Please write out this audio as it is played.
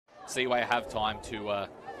Seaway have time to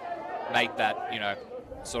make that, you know,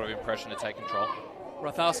 sort of impression to take control.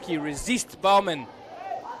 Rotowski resists Baumann.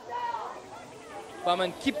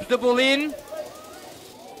 Baumann keeps the ball in.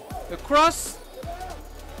 The cross.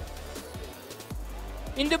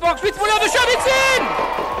 In the box with Muller, the shot, it's in!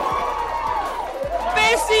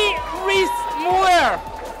 Bessie Muller.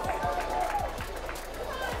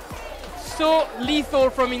 So lethal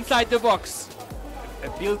from inside the box. A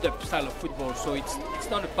build-up style of football, so it's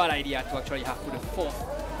not a bad idea to actually have put a fourth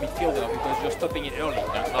midfielder because you're stopping it early. No,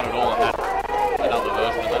 not at all, and that's another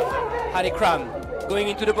version of that. Harry Cram going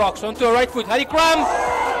into the box, onto a right foot. Harry Cram!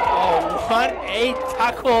 Oh, 1-8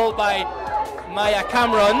 tackle by Maya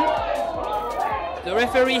Cameron. The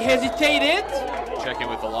referee hesitated. Checking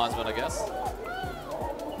with the linesman, I guess.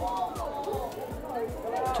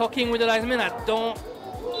 Talking with the linesman, a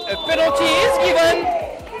penalty is given.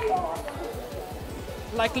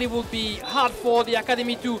 Likely will be hard for the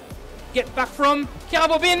academy to get back from.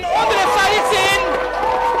 Kirabobin on the left side, it's in!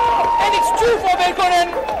 And it's 2 for Belkonen.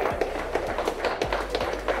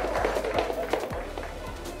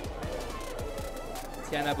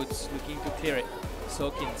 Tiana Boots looking to clear it.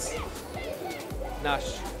 Sawkins.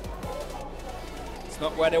 Nash. It's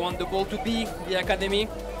not where they want the ball to be, the academy.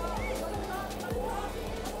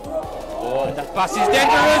 Oh, and that pass is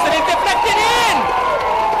dangerous and it's deflected in!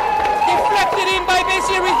 Deflected in by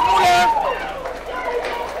Bessie Muller.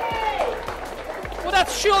 Well,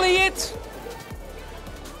 that's surely it.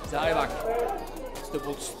 Zarevak. It's the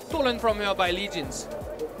ball stolen from her by Legions.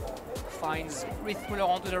 Finds Muller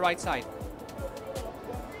onto the right side.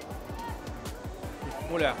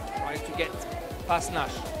 Muller tries to get past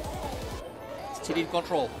Nash. Still in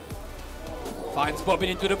control. Finds Bobbin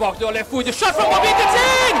into the box, the left foot, the shot from Bobbin, it's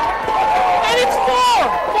in! And it's 4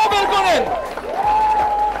 for Belkonen!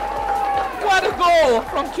 What a goal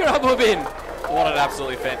from Kira Bobbin! What an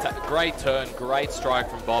absolutely fantastic, great turn, great strike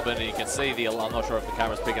from Bobbin, and you can see the, I'm not sure if the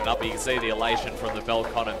camera's picking it up, but you can see the elation from the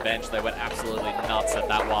Belkonen bench. They went absolutely nuts at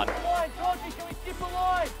that one.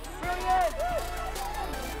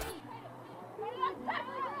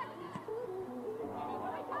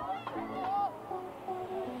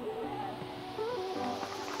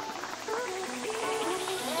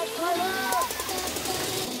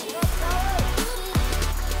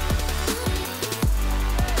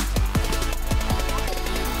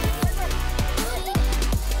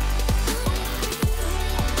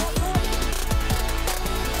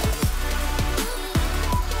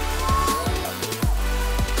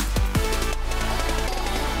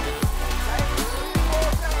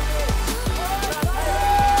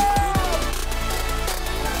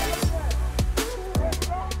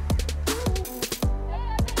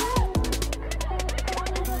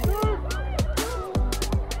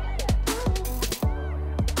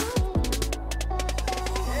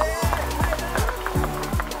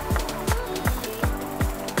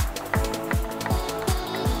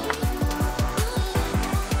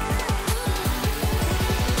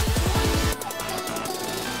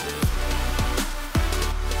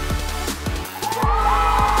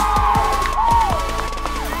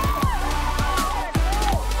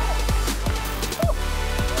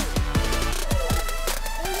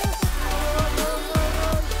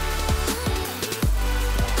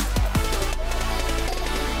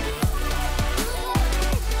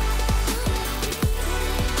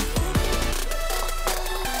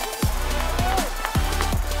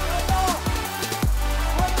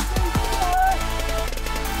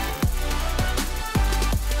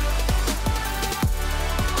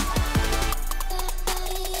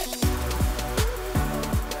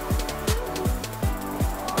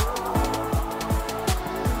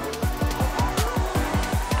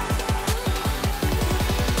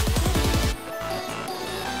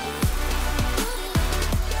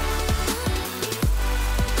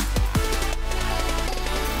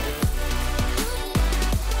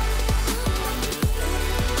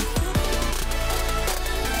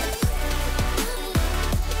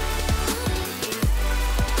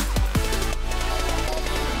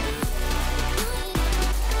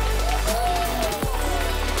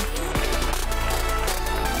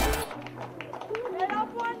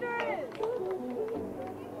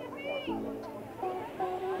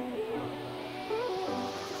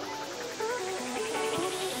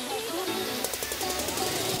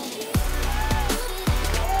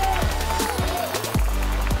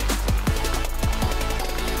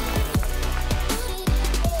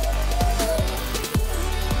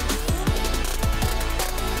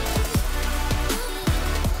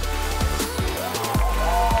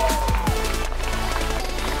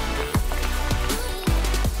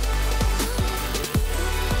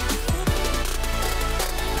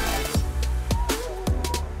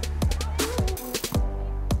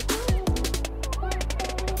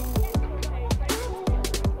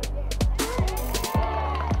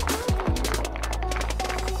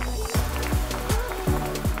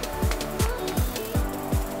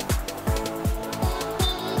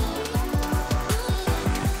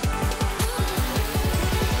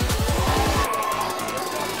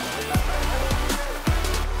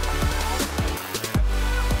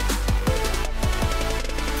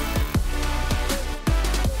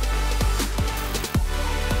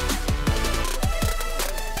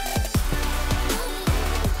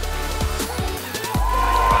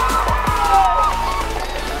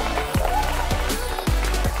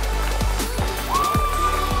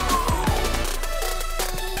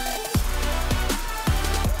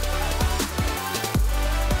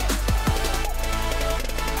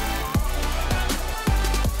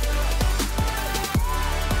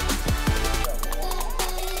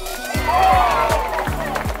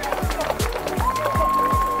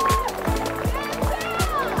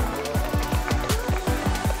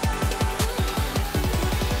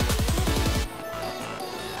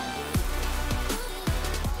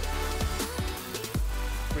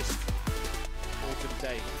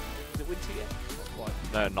 today. Is it winter yet? Not quite.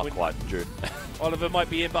 No, not quite. June. Oliver might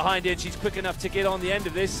be in behind it. She's quick enough to get on the end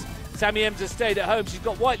of this. Sammy Ems has stayed at home. She's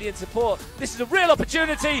got Whiteley in support. This is a real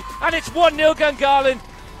opportunity, and it's 1-0 Gungahlin.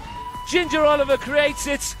 Ginger Oliver creates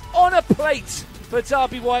it on a plate for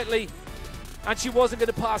Derby Whiteley, and she wasn't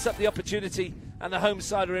going to pass up the opportunity, and the home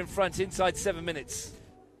side are in front inside 7 minutes.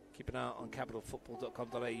 Keep an eye on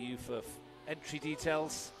capitalfootball.com.au for entry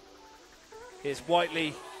details. Here's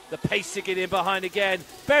Whiteley, the pace to get in behind again,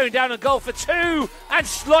 bearing down a goal for 2 and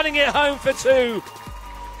slotting it home for 2.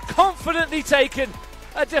 Confidently taken,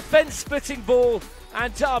 a defence-splitting ball,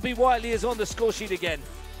 and Derby Whiteley is on the score sheet again.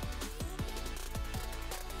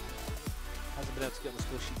 Hasn't been able to get on the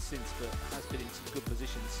score sheet since, but has been in some good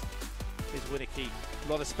positions. Here's Winicky.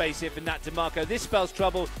 A lot of space here for Nat DeMarco. This spells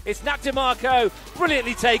trouble. It's Nat DeMarco.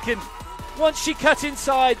 Brilliantly taken. Once she cut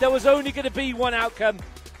inside, there was only going to be one outcome.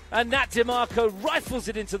 And Nat DeMarco rifles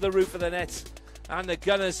it into the roof of the net. And the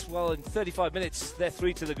Gunners, well, in 35 minutes, they're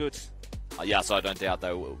 3 to the good. Yeah, so I don't doubt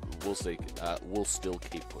though. We'll see. We'll still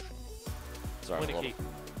keep pushing. Sorry, Winicky.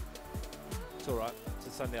 It's all right. It's a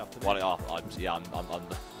Sunday afternoon.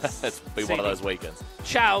 It's been one of those weekends.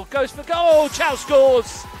 Chow goes for goal. Chow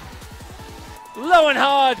scores. Low and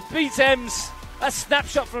hard. Beats Ems. A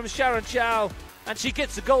snapshot from Sharon Chow, and she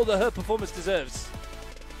gets the goal that her performance deserves.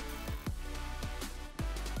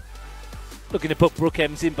 Looking to put Brooke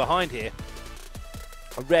Ems in behind here.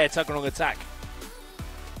 A rare Tuggeranong attack.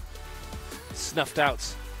 Snuffed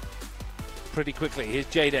out pretty quickly. Here's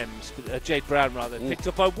Jade Brown rather. Picked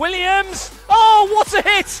up by Williams. Oh, what a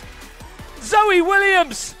hit! Zoe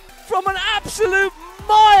Williams from an absolute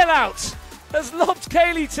mile out has lobbed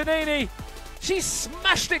Kaylee Tanini. She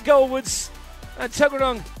smashed it goalwards. And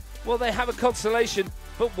Tuggeranong, well, they have a consolation,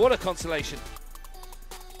 but what a consolation.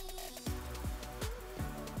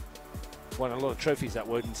 Won a lot of trophies, that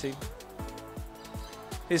Woden team.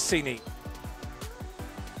 Here's Sini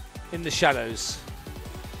in the shadows.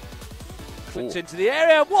 Clipped into the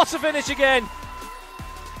area. What a finish again.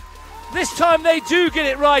 This time they do get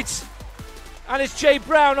it right. And it's Jay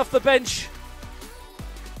Brown off the bench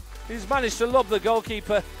who's managed to lob the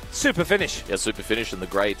goalkeeper. Super finish. Yeah, super finish, and the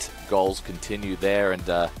great goals continue there, and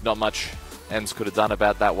not much Ems could have done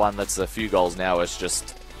about that one. That's a few goals now. It's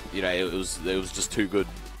just, it was just too good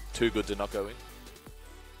to not go in.